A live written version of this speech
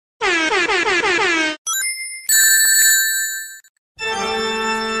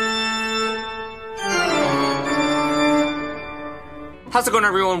How's it going,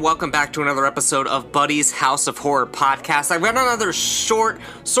 everyone? Welcome back to another episode of Buddy's House of Horror podcast. I've got another short,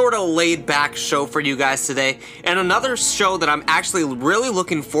 sort of laid-back show for you guys today, and another show that I'm actually really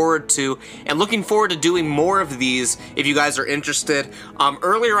looking forward to, and looking forward to doing more of these if you guys are interested.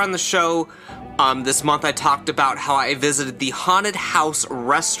 Earlier on the show, this month I talked about how I visited the Haunted House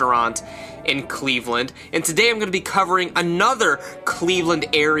restaurant in Cleveland, and today I'm going to be covering another Cleveland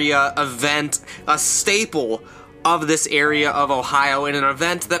area event, a staple of this area of Ohio, in an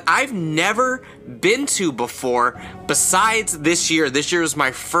event that I've never been to before besides this year. This year is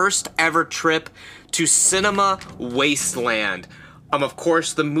my first ever trip to Cinema Wasteland. Of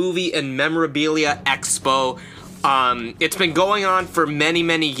course, the Movie and Memorabilia Expo. It's been going on for many,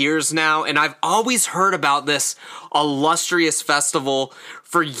 many years now, and I've always heard about this illustrious festival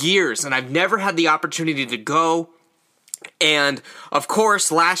for years, and I've never had the opportunity to go. And, of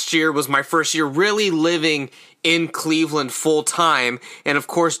course, last year was my first year really living in Cleveland full time, and of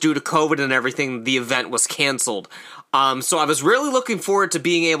course, due to COVID and everything, the event was canceled. So I was really looking forward to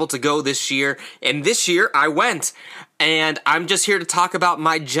being able to go this year, and this year I went. And I'm just here to talk about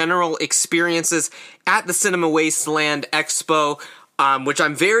my general experiences at the Cinema Wasteland Expo, which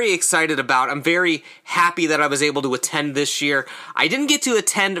I'm very excited about. I'm very happy that I was able to attend this year. I didn't get to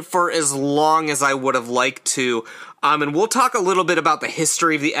attend for as long as I would have liked to. And we'll talk a little bit about the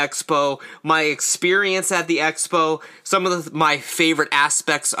history of the expo, my experience at the expo, some of my favorite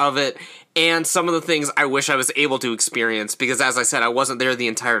aspects of it, and some of the things I wish I was able to experience, because as I said, I wasn't there the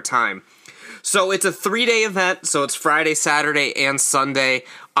entire time. So it's a 3-day event, so it's Friday, Saturday, and Sunday.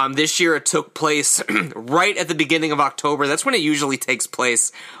 This year it took place right at the beginning of October. That's when it usually takes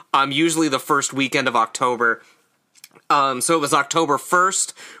place, usually the first weekend of October. So it was October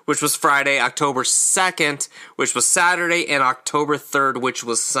 1st, which was Friday, October 2nd, which was Saturday, and October 3rd, which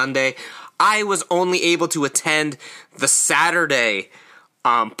was Sunday. I was only able to attend the Saturday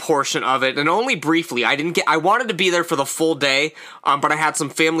portion of it, and only briefly. I wanted to be there for the full day, but I had some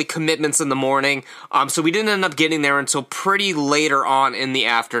family commitments in the morning, so we didn't end up getting there until pretty later on in the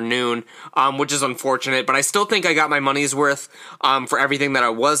afternoon, which is unfortunate, but I still think I got my money's worth for everything that I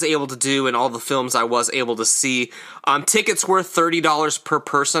was able to do and all the films I was able to see. Tickets were $30 per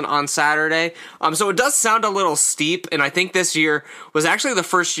person on Saturday, so it does sound a little steep, and I think this year was actually the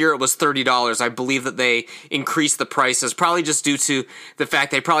first year it was $30. I believe that they increased the prices, probably just due to the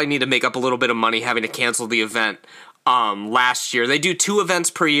fact they probably need to make up a little bit of money having to cancel the event last year. They do 2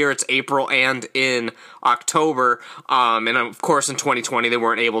 events per year. It's April and in October, and of course in 2020 they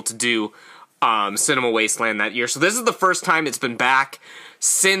weren't able to do Cinema Wasteland that year. So this is the first time it's been back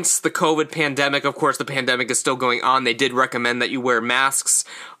since the COVID pandemic. Of course, the pandemic is still going on. They did recommend that you wear masks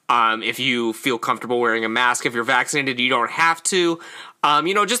if you feel comfortable wearing a mask. If you're vaccinated, you don't have to.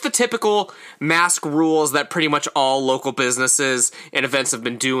 Just the typical mask rules that pretty much all local businesses and events have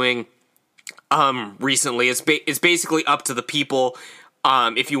been doing recently. It's basically up to the people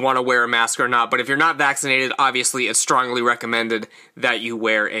if you want to wear a mask or not. But if you're not vaccinated, obviously it's strongly recommended that you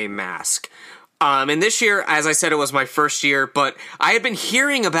wear a mask. And this year, as I said, it was my first year, but I had been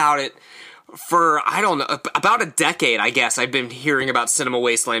hearing about it for, I don't know, about a decade, I guess. I've been hearing about Cinema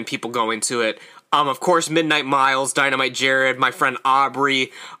Wasteland, people going to it. Of course, Midnight Miles, Dynamite Jared, my friend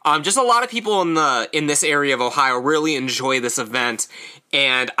Aubrey, just a lot of people in this area of Ohio really enjoy this event,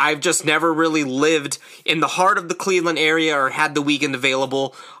 and I've just never really lived in the heart of the Cleveland area or had the weekend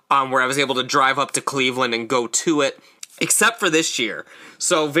available where I was able to drive up to Cleveland and go to it, except for this year.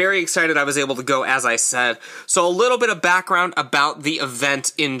 So very excited I was able to go, as I said. So a little bit of background about the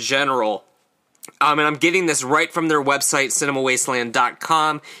event in general. And I'm getting this right from their website,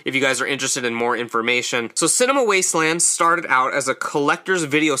 cinemawasteland.com, if you guys are interested in more information. So Cinema Wasteland started out as a collector's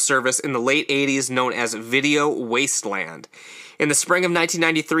video service in the late 80s known as Video Wasteland. In the spring of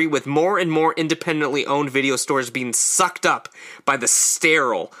 1993, with more and more independently owned video stores being sucked up by the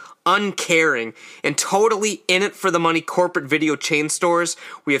sterile, uncaring, and totally in-it-for-the-money corporate video chain stores,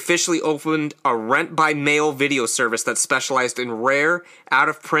 we officially opened a rent-by-mail video service that specialized in rare,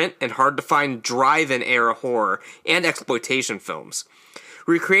 out-of-print, and hard-to-find drive-in era horror and exploitation films.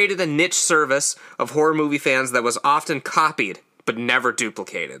 We created a niche service of horror movie fans that was often copied, but never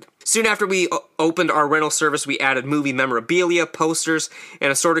duplicated. Soon after we opened our rental service, we added movie memorabilia, posters,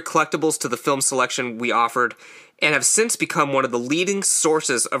 and assorted collectibles to the film selection we offered, and have since become one of the leading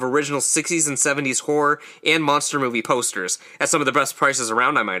sources of original 60s and 70s horror and monster movie posters, at some of the best prices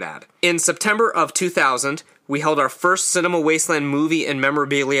around, I might add. In September of 2000, we held our first Cinema Wasteland Movie and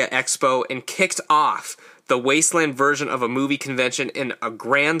Memorabilia Expo and kicked off the Wasteland version of a movie convention in a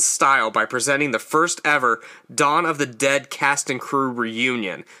grand style by presenting the first ever Dawn of the Dead cast and crew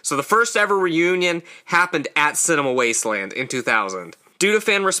reunion. So the first ever reunion happened at Cinema Wasteland in 2000. Due to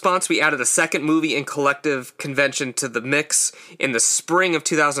fan response, we added a second movie and collective convention to the mix in the spring of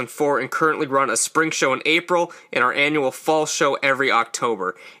 2004 and currently run a spring show in April and our annual fall show every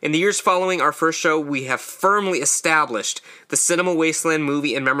October. In the years following our first show, we have firmly established the Cinema Wasteland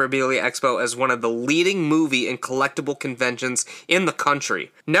Movie and Memorabilia Expo as one of the leading movie and collectible conventions in the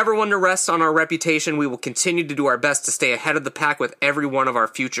country. Never one to rest on our reputation, we will continue to do our best to stay ahead of the pack with every one of our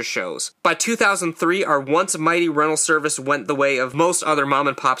future shows. By 2003, our once mighty rental service went the way of most other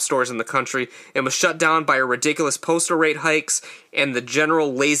mom-and-pop stores in the country and was shut down by our ridiculous postal rate hikes and the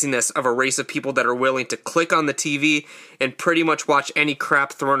general laziness of a race of people that are willing to click on the TV and pretty much watch any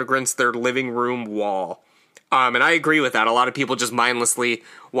crap thrown against their living room wall. And I agree with that. A lot of people just mindlessly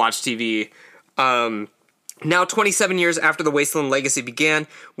watch TV. Now, 27 years after the Wasteland legacy began,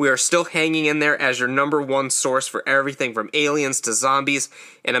 we are still hanging in there as your number one source for everything from aliens to zombies,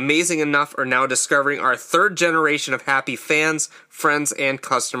 and amazing enough are now discovering our third generation of happy fans, friends, and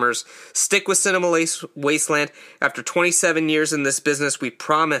customers. Stick with Cinema Wasteland. After 27 years in this business, we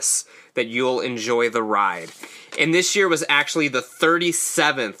promise that you'll enjoy the ride. And this year was actually the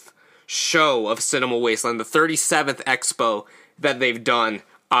 37th show of Cinema Wasteland, the 37th expo that they've done.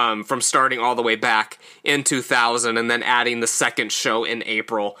 From starting all the way back in 2000 and then adding the second show in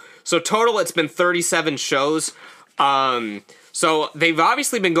April. So total, it's been 37 shows. So they've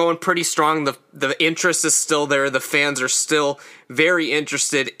obviously been going pretty strong. The interest is still there. The fans are still very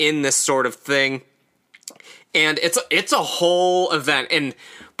interested in this sort of thing. And it's a whole event. And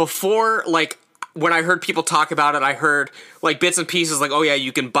before, like, when I heard people talk about it, I heard, like, bits and pieces like, oh yeah,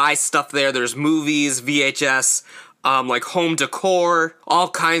 you can buy stuff there. There's movies, VHS, like home decor, all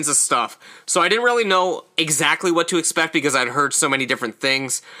kinds of stuff. So I didn't really know exactly what to expect because I'd heard so many different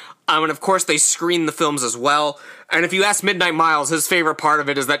things. And of course they screen the films as well. And if you ask Midnight Miles, his favorite part of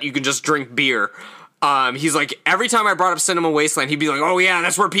it is that you can just drink beer. He's like, every time I brought up Cinema Wasteland, he'd be like, oh yeah,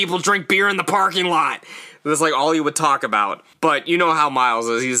 that's where people drink beer in the parking lot. That's like all he would talk about. But you know how Miles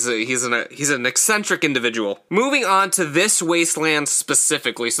is. He's an eccentric individual. Moving on to this Wasteland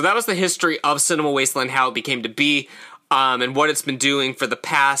specifically. So that was the history of Cinema Wasteland, how it became to be, and what it's been doing for the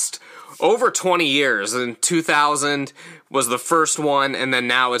past over 20 years. And 2000 was the first one, and then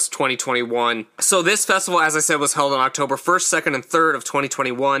now it's 2021. So this festival, as I said, was held on October 1st, 2nd, and 3rd of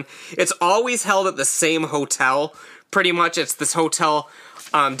 2021. It's always held at the same hotel. Pretty much, it's this hotel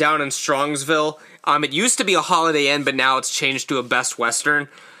down in Strongsville. It used to be a Holiday Inn, but now it's changed to a Best Western.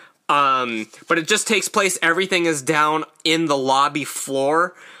 But it just takes place, everything is down in the lobby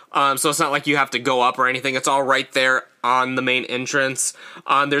floor. So it's not like you have to go up or anything. It's all right there on the main entrance.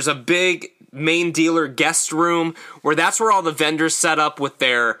 There's a big main dealer guest room where that's where all the vendors set up with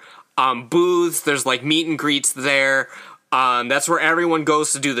their booths. There's like meet and greets there. That's where everyone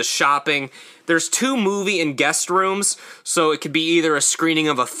goes to do the shopping. There's 2 movie and guest rooms, so it could be either a screening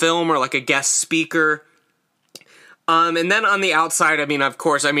of a film or like a guest speaker. And then on the outside, I mean, of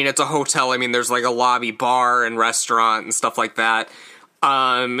course, I mean, it's a hotel. I mean, there's like a lobby bar and restaurant and stuff like that.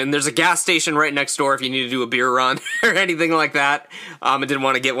 And there's a gas station right next door if you need to do a beer run or anything like that. I didn't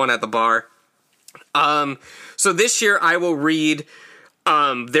want to get one at the bar. So this year I will read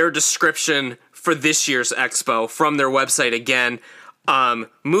their description for this year's expo from their website again.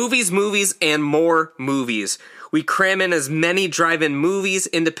 Movies, and more movies. We cram in as many drive-in movies,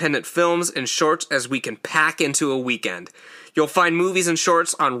 independent films, and shorts as we can pack into a weekend. You'll find movies and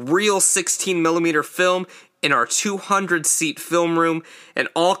shorts on real 16mm film in our 200-seat film room, and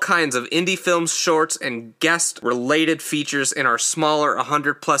all kinds of indie films, shorts, and guest-related features in our smaller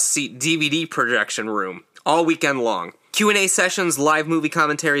 100-plus seat DVD projection room, all weekend long. Q&A sessions, live movie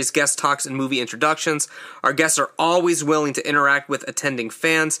commentaries, guest talks, and movie introductions. Our guests are always willing to interact with attending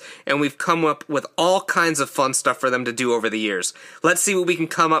fans, and we've come up with all kinds of fun stuff for them to do over the years. Let's see what we can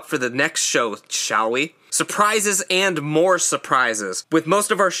come up for the next show, shall we? Surprises and more surprises. With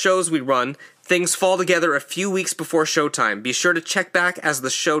most of our shows we run, things fall together a few weeks before showtime. Be sure to check back as the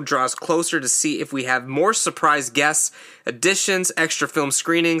show draws closer to see if we have more surprise guests, additions, extra film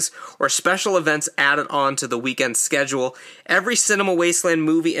screenings, or special events added on to the weekend schedule. Every Cinema Wasteland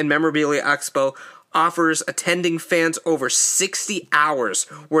Movie and Memorabilia Expo offers attending fans over 60 hours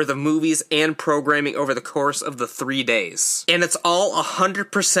worth of movies and programming over the course of the 3 days. And it's all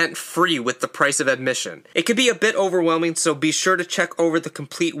 100% free with the price of admission. It can be a bit overwhelming, so be sure to check over the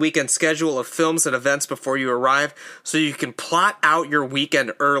complete weekend schedule of films and events before you arrive so you can plot out your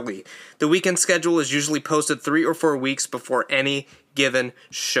weekend early. The weekend schedule is usually posted 3 or 4 weeks before any given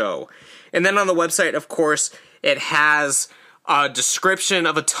show. And then on the website, of course, it has a description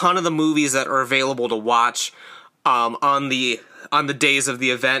of a ton of the movies that are available to watch. on the days of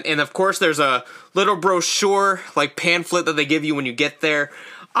the event. And of course there's a little brochure, like pamphlet, that they give you when you get there,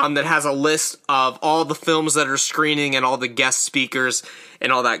 that has a list of all the films that are screening and all the guest speakers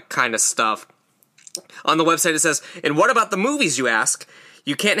and all that kind of stuff. On the website it says, "And what about the movies, you ask?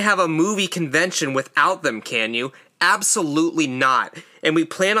 You can't have a movie convention without them, can you? Absolutely not. And we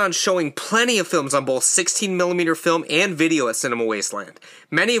plan on showing plenty of films on both 16mm film and video at Cinema Wasteland,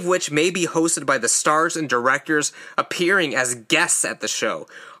 many of which may be hosted by the stars and directors appearing as guests at the show.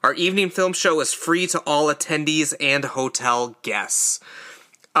 Our evening film show is free to all attendees and hotel guests."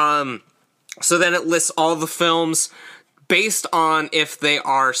 So then it lists all the films based on if they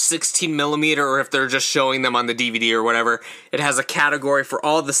are 16mm or if they're just showing them on the DVD or whatever. It has a category for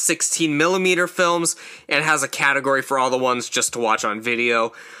all the 16mm films, and it has a category for all the ones just to watch on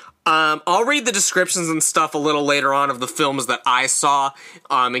video. I'll read the descriptions and stuff a little later on of the films that I saw,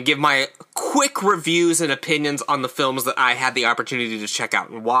 and give my quick reviews and opinions on the films that I had the opportunity to check out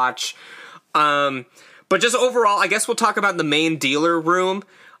and watch. But just overall, I guess we'll talk about the main dealer room.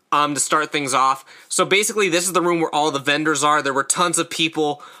 To start things off. So basically this is the room where all the vendors are. There were tons of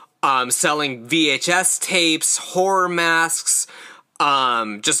people selling VHS tapes, horror masks,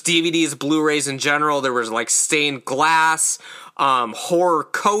 just DVDs, Blu-rays in general. There was like stained glass, horror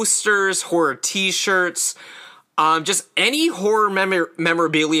coasters, horror t-shirts, just any horror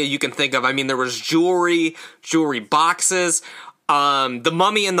memorabilia you can think of. I mean, there was jewelry boxes. The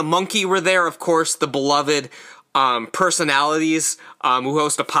Mummy and the Monkey were there, of course, the beloved personalities who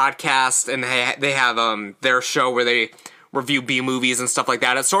host a podcast, and they have their show where they review B movies and stuff like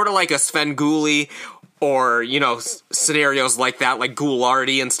that. It's sort of like a Svengoolie, or scenarios like that, like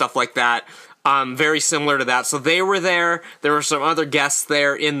Ghoulardi and stuff like that. Very similar to that. So they were there. There were some other guests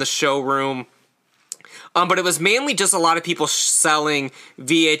there in the showroom. But it was mainly just a lot of people selling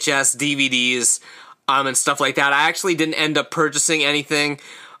VHS, DVDs, and stuff like that. I actually didn't end up purchasing anything.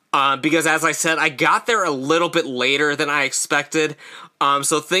 Because as I said, I got there a little bit later than I expected,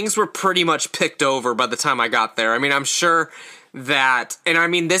 so things were pretty much picked over by the time I got there. I mean, I'm sure that, and I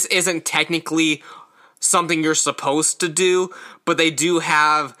mean, this isn't technically something you're supposed to do, but they do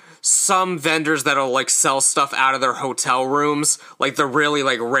have some vendors that'll like sell stuff out of their hotel rooms, like the really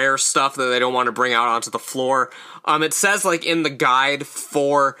like rare stuff that they don't want to bring out onto the floor. It says like in the guide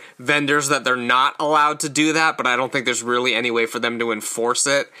for vendors that they're not allowed to do that, but I don't think there's really any way for them to enforce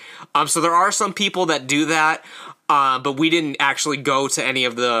it. So there are some people that do that, but we didn't actually go to any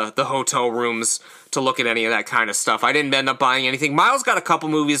of the hotel rooms to look at any of that kind of stuff. I didn't end up buying anything. Miles got a couple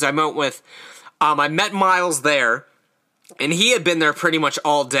movies. I met Miles there, and he had been there pretty much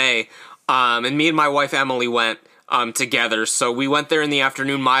all day, and me and my wife Emily went together. So we went there in the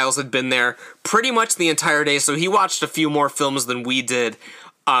afternoon. Miles had been there pretty much the entire day, so he watched a few more films than we did.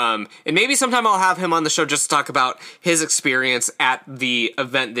 And maybe sometime I'll have him on the show just to talk about his experience at the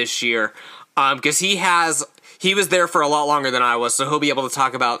event this year, because he was there for a lot longer than I was, so he'll be able to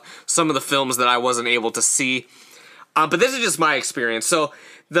talk about some of the films that I wasn't able to see. But this is just my experience. So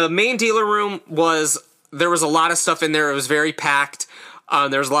the main dealer room there was a lot of stuff in there. It was very packed.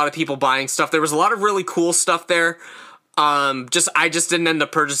 There was a lot of people buying stuff. There was a lot of really cool stuff there. I just didn't end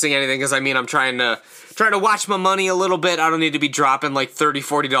up purchasing anything because, I mean, I'm trying to watch my money a little bit. I don't need to be dropping like $30,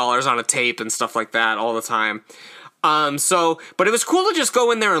 $40 on a tape and stuff like that all the time. But it was cool to just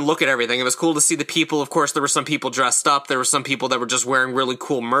go in there and look at everything. It was cool to see the people. Of course, there were some people dressed up. There were some people that were just wearing really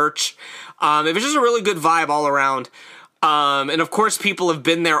cool merch. It was just a really good vibe all around. And of course people have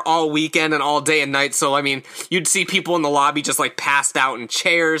been there all weekend and all day and night, so I mean, you'd see people in the lobby just like passed out in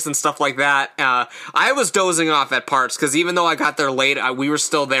chairs and stuff like that. I was dozing off at parts, because even though I got there late, we were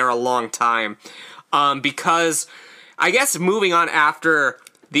still there a long time. Because I guess moving on after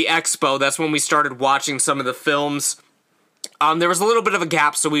the expo, that's when we started watching some of the films. There was a little bit of a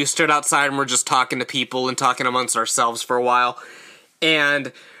gap, so we stood outside and we're just talking to people and talking amongst ourselves for a while.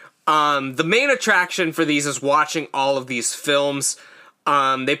 And the main attraction for these is watching all of these films.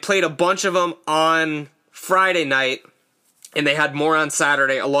 They played a bunch of them on Friday night, and they had more on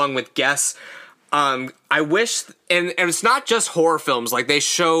Saturday along with guests. I wish, and it's not just horror films, like they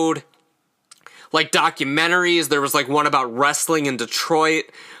showed like documentaries. There was like one about wrestling in Detroit.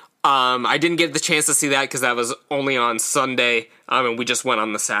 I didn't get the chance to see that because that was only on Sunday, and we just went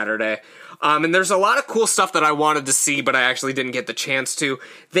on the Saturday. And there's a lot of cool stuff that I wanted to see, but I actually didn't get the chance to.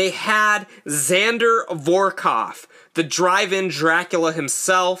 They had Xander Vorkov, the drive-in Dracula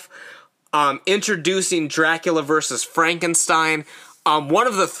himself, introducing Dracula vs. Frankenstein. One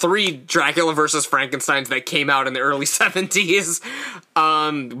of the 3 Dracula vs. Frankensteins that came out in the early 70s.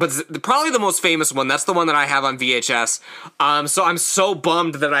 But probably the most famous one. That's the one that I have on VHS. So I'm so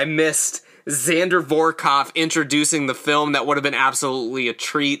bummed that I missed Xander Vorkov introducing the film. That would have been absolutely a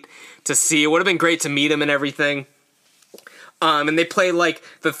treat to see. It would have been great to meet him and everything. And they play, like,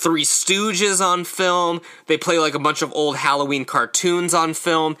 the Three Stooges on film. They play, like, a bunch of old Halloween cartoons on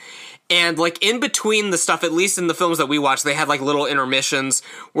film. And, like, in between the stuff, at least in the films that we watched, they had, like, little intermissions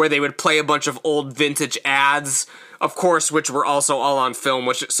where they would play a bunch of old vintage ads, of course, which were also all on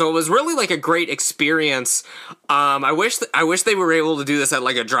film. So it was really, like, a great experience. I wish they were able to do this at,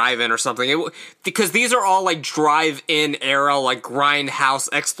 like, a drive-in or something. Because these are all, like, drive-in era, like, grindhouse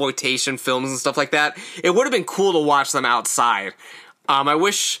exploitation films and stuff like that. It would have been cool to watch them outside. I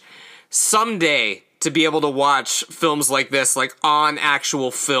wish someday to be able to watch films like this, like, on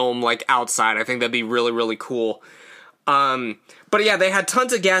actual film, like, outside. I think that'd be really, really cool. But yeah, they had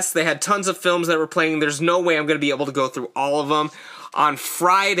tons of guests. They had tons of films that were playing. There's no way I'm going to be able to go through all of them. On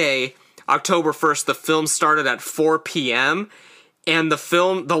Friday, October 1st, the film started at 4 p.m., and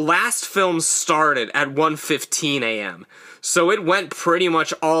the last film started at 1:15 a.m. So it went pretty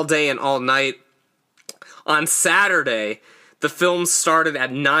much all day and all night. On Saturday, the film started at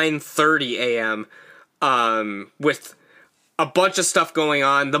 9:30 a.m., with a bunch of stuff going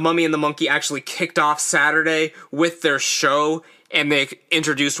on. The Mummy and the Monkey actually kicked off Saturday with their show, and they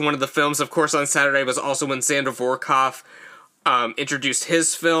introduced one of the films. Of course, on Saturday was also when Xander Vorkov introduced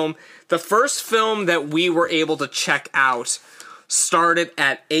his film. The first film that we were able to check out started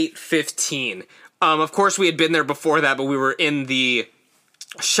at 8:15. Of course, we had been there before that, but we were in the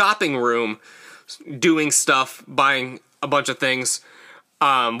shopping room doing stuff, buying a bunch of things.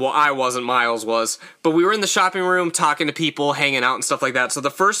 Well, I wasn't, Miles was. But we were in the shopping room talking to people, hanging out and stuff like that. So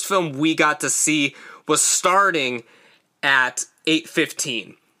the first film we got to see was starting at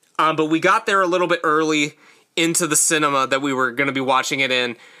 8:15. But we got there a little bit early into the cinema that we were going to be watching it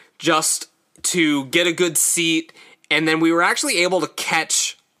in, just to get a good seat. And then we were actually able to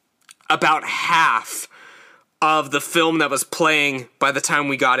catch about half of the film that was playing by the time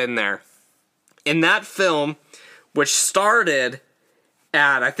we got in there. In that film, which started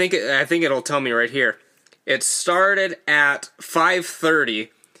at, I think it'll tell me right here. It started at 5:30.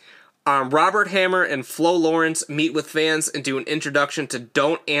 Robert Hammer and Flo Lawrence meet with fans and do an introduction to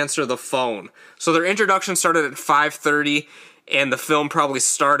Don't Answer the Phone. So their introduction started at 5:30, and the film probably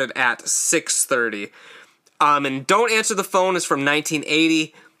started at 6:30. And Don't Answer the Phone is from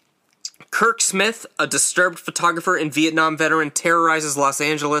 1980. Kirk Smith, a disturbed photographer and Vietnam veteran, terrorizes Los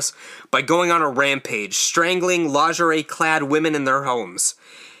Angeles by going on a rampage, strangling lingerie-clad women in their homes.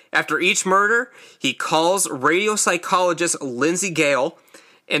 After each murder, he calls radio psychologist Lindsay Gale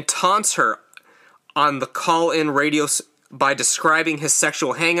and taunts her on the call-in radio by describing his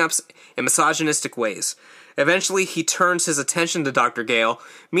sexual hang-ups in misogynistic ways. Eventually, he turns his attention to Dr. Gale.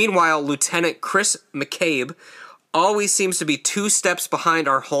 Meanwhile, Lieutenant Chris McCabe always seems to be 2 steps behind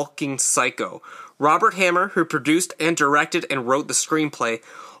our hulking psycho. Robert Hammer, who produced and directed and wrote the screenplay,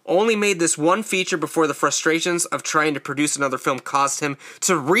 only made this one feature before the frustrations of trying to produce another film caused him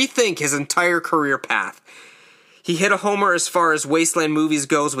to rethink his entire career path. He hit a homer as far as Wasteland movies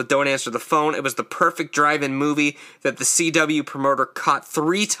goes with Don't Answer the Phone. It was the perfect drive-in movie that the CW promoter caught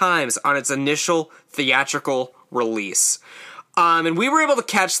 3 times on its initial theatrical release. And we were able to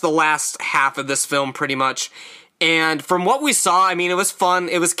catch the last half of this film pretty much. And from what we saw, I mean, it was fun.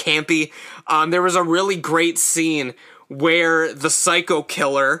 It was campy. There was a really great scene where the psycho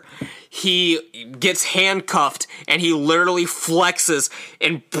killer, he gets handcuffed and he literally flexes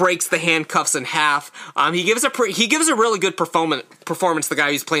and breaks the handcuffs in half. He gives a really good performance. The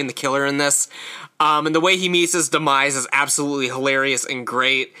guy who's playing the killer in this, and the way he meets his demise is absolutely hilarious and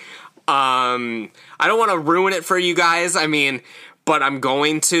great. I don't want to ruin it for you guys. I mean, but I'm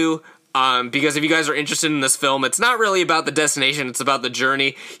going to. Because if you guys are interested in this film, it's not really about the destination, it's about the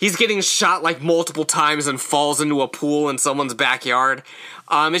journey. He's getting shot like multiple times and falls into a pool in someone's backyard.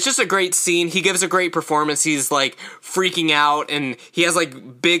 It's just a great scene. He gives a great performance. He's like freaking out and he has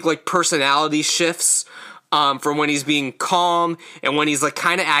like big like personality shifts, from when he's being calm and when he's like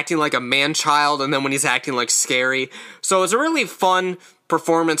kind of acting like a man-child and then when he's acting like scary. So it's a really fun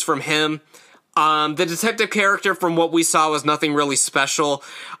performance from him. The detective character, from what we saw, was nothing really special.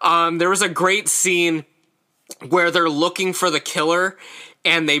 There was a great scene where they're looking for the killer,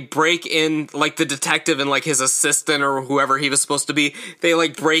 and they break in, like, the detective and, like, his assistant or whoever he was supposed to be. They,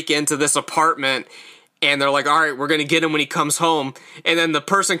 like, break into this apartment, and they're like, all right, we're gonna get him when he comes home. And then the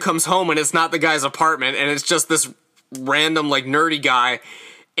person comes home, and it's not the guy's apartment, and it's just this random, like, nerdy guy.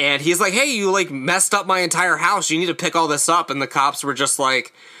 And he's like, hey, you, like, messed up my entire house. You need to pick all this up. And the cops were just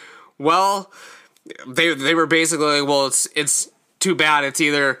like, well, they were basically like, well, it's too bad. It's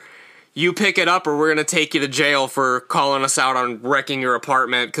either you pick it up or we're going to take you to jail for calling us out on wrecking your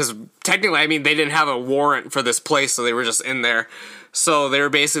apartment. Because technically, I mean, they didn't have a warrant for this place, so they were just in there. So they were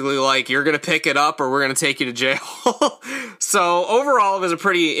basically like, you're going to pick it up or we're going to take you to jail. So overall, it was a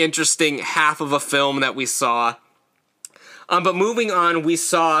pretty interesting half of a film that we saw. But moving on, we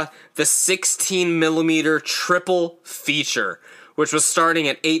saw the 16mm triple feature, which was starting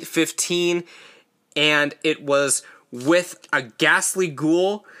at 8:15, and it was with a ghastly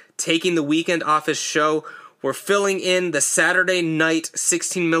ghoul taking the weekend off his show. We're filling in the Saturday night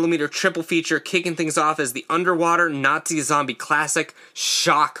 16mm triple feature. Kicking things off as the underwater Nazi zombie classic,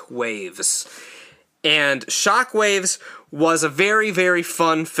 Shockwaves. And Shockwaves was a very, very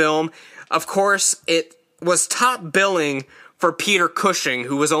fun film. Of course, it was top billing for Peter Cushing,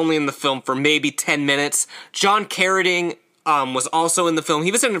 who was only in the film for maybe 10 minutes. John Carradine was also in the film.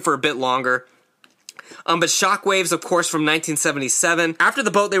 He was in it for a bit longer. But Shockwaves, of course, from 1977. After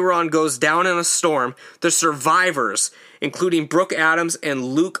the boat they were on goes down in a storm, the survivors, including Brooke Adams and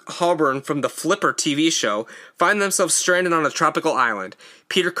Luke Halburn from the Flipper TV show, find themselves stranded on a tropical island.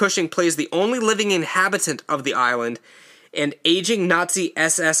 Peter Cushing plays the only living inhabitant of the island, an aging Nazi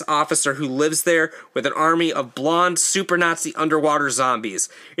SS officer who lives there with an army of blonde super Nazi underwater zombies.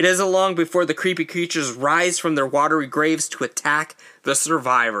 It isn't long before the creepy creatures rise from their watery graves to attack the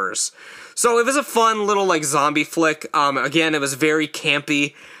survivors. So it was a fun little like zombie flick. Again, it was very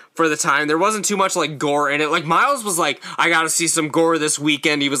campy for the time. There wasn't too much like gore in it. Like Miles was like, I gotta see some gore this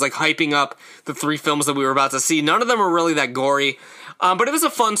weekend. He was like hyping up the 3 films that we were about to see. None of them were really that gory. But it was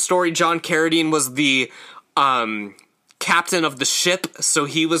a fun story. John Carradine was the captain of the ship, so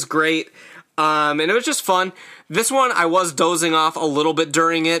he was great. And it was just fun. This one, I was dozing off a little bit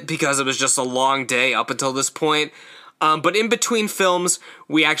during it because it was just a long day up until this point. But in between films,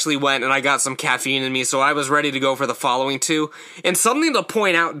 we actually went and I got some caffeine in me, so I was ready to go for the following 2. And something to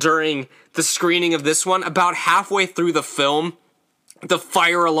point out during the screening of this one, about halfway through the film, the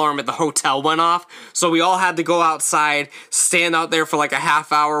fire alarm at the hotel went off, so we all had to go outside, stand out there for like a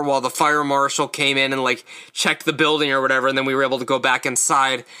half hour while the fire marshal came in and like checked the building or whatever, and then we were able to go back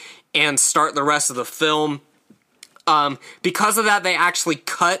inside and start the rest of the film. Because of that, they actually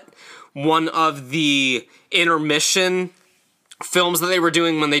cut one of the intermission films that they were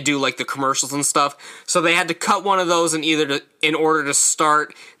doing when they do like the commercials and stuff. So they had to cut one of those in order to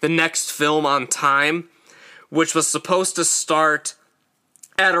start the next film on time, which was supposed to start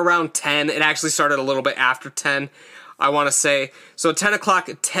at around 10. It actually started a little bit after 10, I want to say. So at 10 o'clock,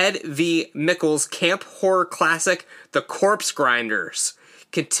 Ted V. Mickles' camp horror classic, The Corpse Grinders,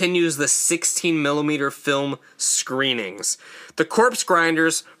 continues the 16mm film screenings. The Corpse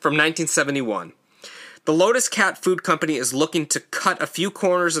Grinders from 1971. The Lotus Cat Food Company is looking to cut a few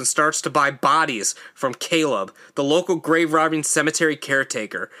corners and starts to buy bodies from Caleb, the local grave-robbing cemetery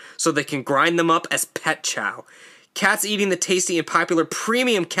caretaker, so they can grind them up as pet chow. Cats eating the tasty and popular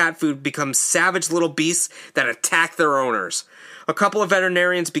premium cat food become savage little beasts that attack their owners. A couple of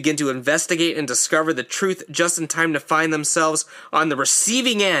veterinarians begin to investigate and discover the truth just in time to find themselves on the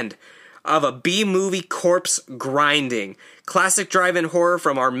receiving end of a B-movie corpse grinding. Classic drive-in horror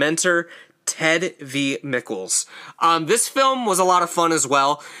from our mentor, Ted V. Mickles. This film was a lot of fun as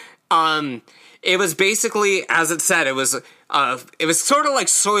well. It was basically, as it said, it was sort of like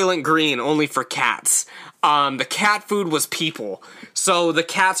Soylent Green, only for cats. The cat food was people. So the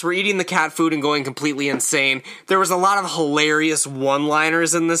cats were eating the cat food and going completely insane. There was a lot of hilarious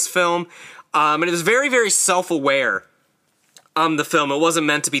one-liners in this film. And it was very, very self-aware. The film. It wasn't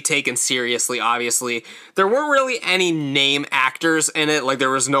meant to be taken seriously, obviously. There weren't really any name actors in it, like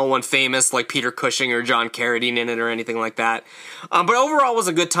there was no one famous like Peter Cushing or John Carradine in it or anything like that. But overall it was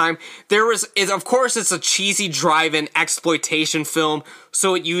a good time. Of course it's a cheesy drive-in exploitation film,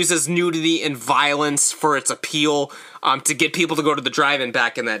 so it uses nudity and violence for its appeal, to get people to go to the drive-in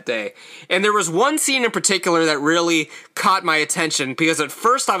back in that day. And there was one scene in particular that really caught my attention, because at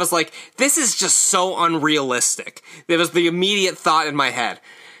first I was like, this is just so unrealistic. It was the immediate thought in my head.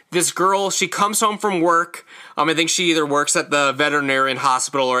 This girl, she comes home from work. I think she either works at the veterinarian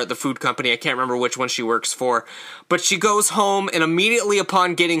hospital or at the food company. I can't remember which one she works for. But she goes home, and immediately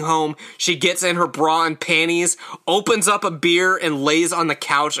upon getting home, she gets in her bra and panties, opens up a beer, and lays on the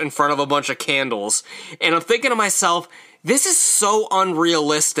couch in front of a bunch of candles. And I'm thinking to myself, this is so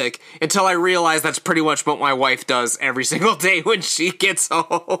unrealistic, until I realize that's pretty much what my wife does every single day when she gets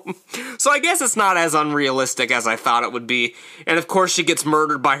home. So I guess it's not as unrealistic as I thought it would be. And of course she gets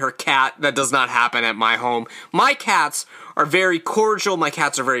murdered by her cat. That does not happen at my home. My cats are very cordial, my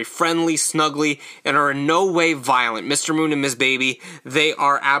cats are very friendly, snuggly, and are in no way violent. Mr. Moon and Miss Baby, they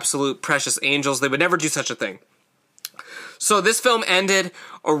are absolute precious angels. They would never do such a thing. So this film ended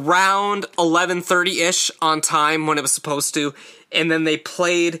around 11:30-ish on time when it was supposed to, and then they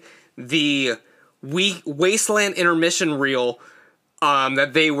played the Wasteland intermission reel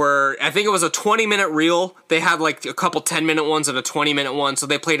that they were, I think it was a 20-minute reel. They had like a couple 10-minute ones and a 20-minute one, so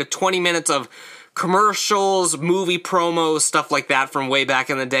they played a 20 minutes of commercials, movie promos, stuff like that from way back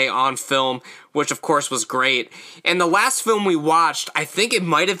in the day on film, which of course was great. And the last film we watched, I think it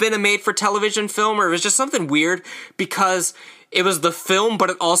might have been a made-for-television film, or it was just something weird, because it was the film, but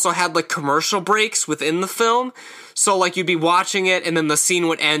it also had like commercial breaks within the film. So like you'd be watching it, and then the scene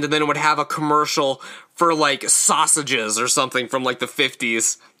would end, and then it would have a commercial for like sausages or something from like the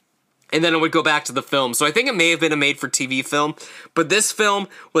 50s. And then it would go back to the film. So I think it may have been a made-for-TV film, but this film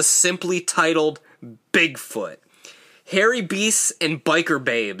was simply titled Bigfoot. Hairy Beasts and Biker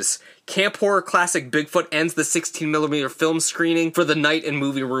Babes. Camp horror classic Bigfoot ends the 16mm film screening for the night in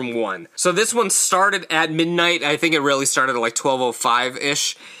Movie Room 1. So this one started at midnight. I think it really started at like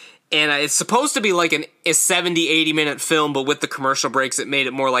 12:05-ish. And it's supposed to be like a 70, 80-minute film, but with the commercial breaks, it made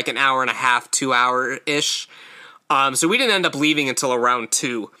it more like an hour and a half, 2 hour-ish. So we didn't end up leaving until around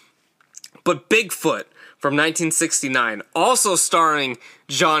 2. But Bigfoot from 1969, also starring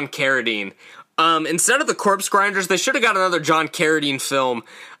John Carradine. Instead of the Corpse Grinders, they should have got another John Carradine film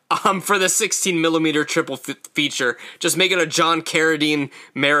for the 16mm triple feature. Just make it a John Carradine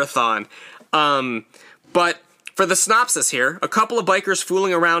marathon. But for the synopsis here, a couple of bikers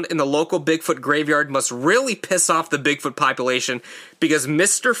fooling around in the local Bigfoot graveyard must really piss off the Bigfoot population because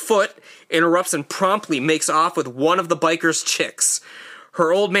Mr. Foot interrupts and promptly makes off with one of the bikers' chicks.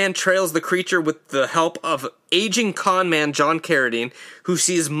 Her old man trails the creature with the help of aging con man John Carradine, who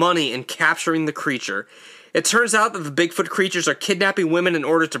sees money in capturing the creature. It turns out that the Bigfoot creatures are kidnapping women in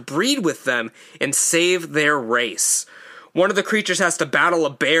order to breed with them and save their race. One of the creatures has to battle a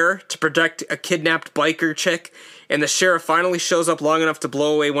bear to protect a kidnapped biker chick, and the sheriff finally shows up long enough to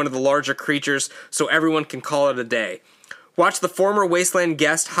blow away one of the larger creatures so everyone can call it a day. Watch the former Wasteland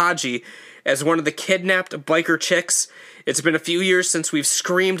guest Haji as one of the kidnapped biker chicks. It's been a few years since we've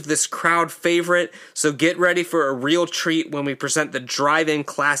screamed this crowd favorite, so get ready for a real treat when we present the drive-in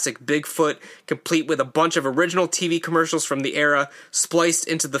classic Bigfoot, complete with a bunch of original TV commercials from the era, spliced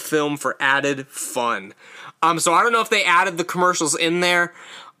into the film for added fun. So I don't know if they added the commercials in there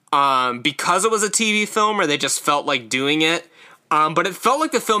because it was a TV film, or they just felt like doing it. But it felt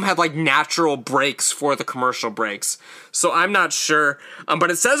like the film had like natural breaks for the commercial breaks. So I'm not sure. But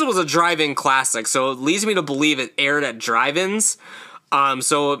it says it was a drive-in classic, so it leads me to believe it aired at drive-ins.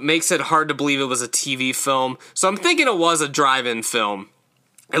 So it makes it hard to believe it was a TV film. So I'm thinking it was a drive-in film.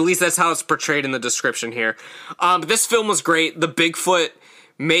 At least that's how it's portrayed in the description here. But this film was great. The Bigfoot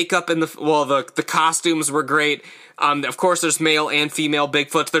makeup and the costumes were great. Of course, there's male and female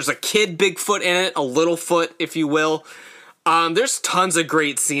Bigfoots. There's a kid Bigfoot in it, a little foot, if you will. There's tons of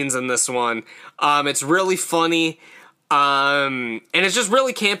great scenes in this one. It's really funny. And it's just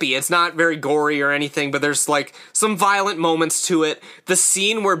really campy. It's not very gory or anything, but there's like some violent moments to it. The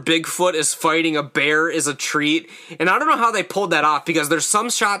scene where Bigfoot is fighting a bear is a treat. And I don't know how they pulled that off, because there's some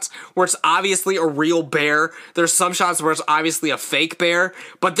shots where it's obviously a real bear. There's some shots where it's obviously a fake bear.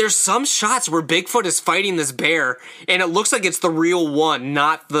 But there's some shots where Bigfoot is fighting this bear and it looks like it's the real one,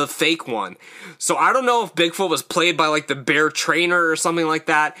 not the fake one. So I don't know if Bigfoot was played by like the bear trainer or something like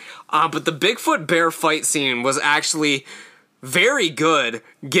that. But the Bigfoot bear fight scene was actually very good,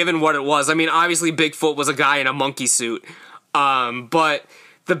 given what it was. I mean, obviously Bigfoot was a guy in a monkey suit, but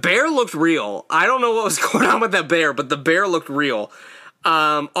the bear looked real. I don't know what was going on with that bear, but the bear looked real.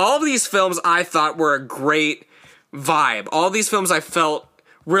 All of these films I thought were a great vibe. All these films I felt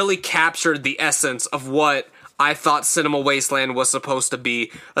really captured the essence of what I thought Cinema Wasteland was supposed to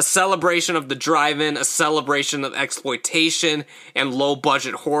be. A celebration of the drive-in, a celebration of exploitation and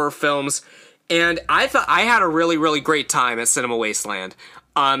low-budget horror films. And I thought I had a really, really great time at Cinema Wasteland.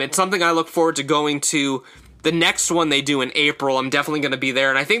 It's something I look forward to going to. The next one they do in April, I'm definitely going to be there.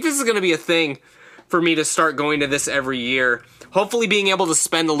 And I think this is going to be a thing for me to start going to this every year. Hopefully being able to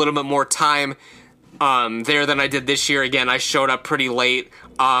spend a little bit more time there than I did this year. Again, I showed up pretty late,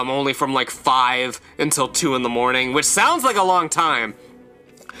 only from like 5 until 2 in the morning, which sounds like a long time.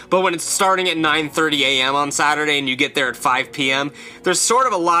 But when it's starting at 9:30 a.m. on Saturday and you get there at 5 p.m., there's sort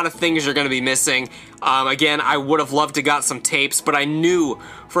of a lot of things you're going to be missing. Again, I would have loved to got some tapes, but I knew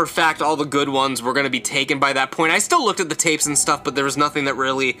for a fact all the good ones were going to be taken by that point. I still looked at the tapes and stuff, but there was nothing that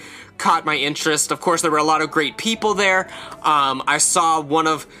really caught my interest. Of course, there were a lot of great people there. I saw one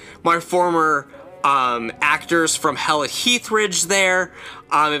of my former actors from Hell at Heathridge there.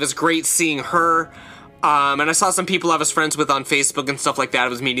 It was great seeing her. And I saw some people I was friends with on Facebook and stuff like that. I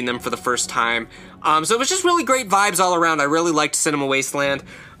was meeting them for the first time. So it was just really great vibes all around. I really liked Cinema Wasteland.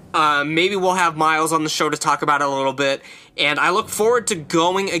 Maybe we'll have Miles on the show to talk about it a little bit. And I look forward to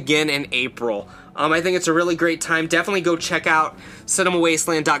going again in April. I think it's a really great time. Definitely go check out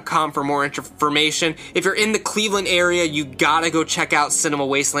cinemawasteland.com for more information. If you're in the Cleveland area, you gotta go check out Cinema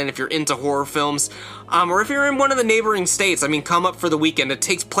Wasteland if you're into horror films. Or if you're in one of the neighboring states, I mean, come up for the weekend. It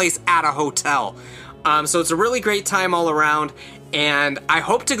takes place at a hotel. So it's a really great time all around, and I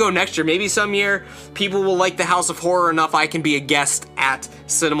hope to go next year. Maybe some year people will like the House of Horror enough I can be a guest at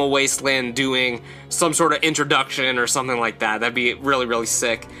Cinema Wasteland doing some sort of introduction or something like that. That'd be really, really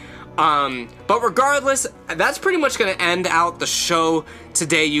sick. But regardless, that's pretty much going to end out the show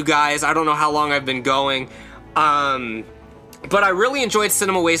today, you guys. I don't know how long I've been going. But I really enjoyed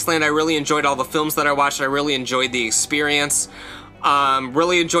Cinema Wasteland. I really enjoyed all the films that I watched. I really enjoyed the experience.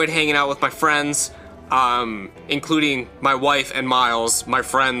 Really enjoyed hanging out with my friends. Including my wife and Miles, my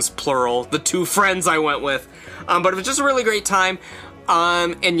friends, plural, the 2 friends I went with. But it was just a really great time.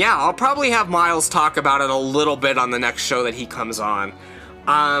 And yeah, I'll probably have Miles talk about it a little bit on the next show that he comes on.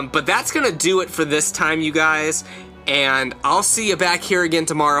 But that's gonna do it for this time, you guys. And I'll see you back here again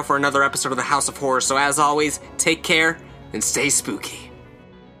tomorrow for another episode of the House of Horror. So as always, take care and stay spooky.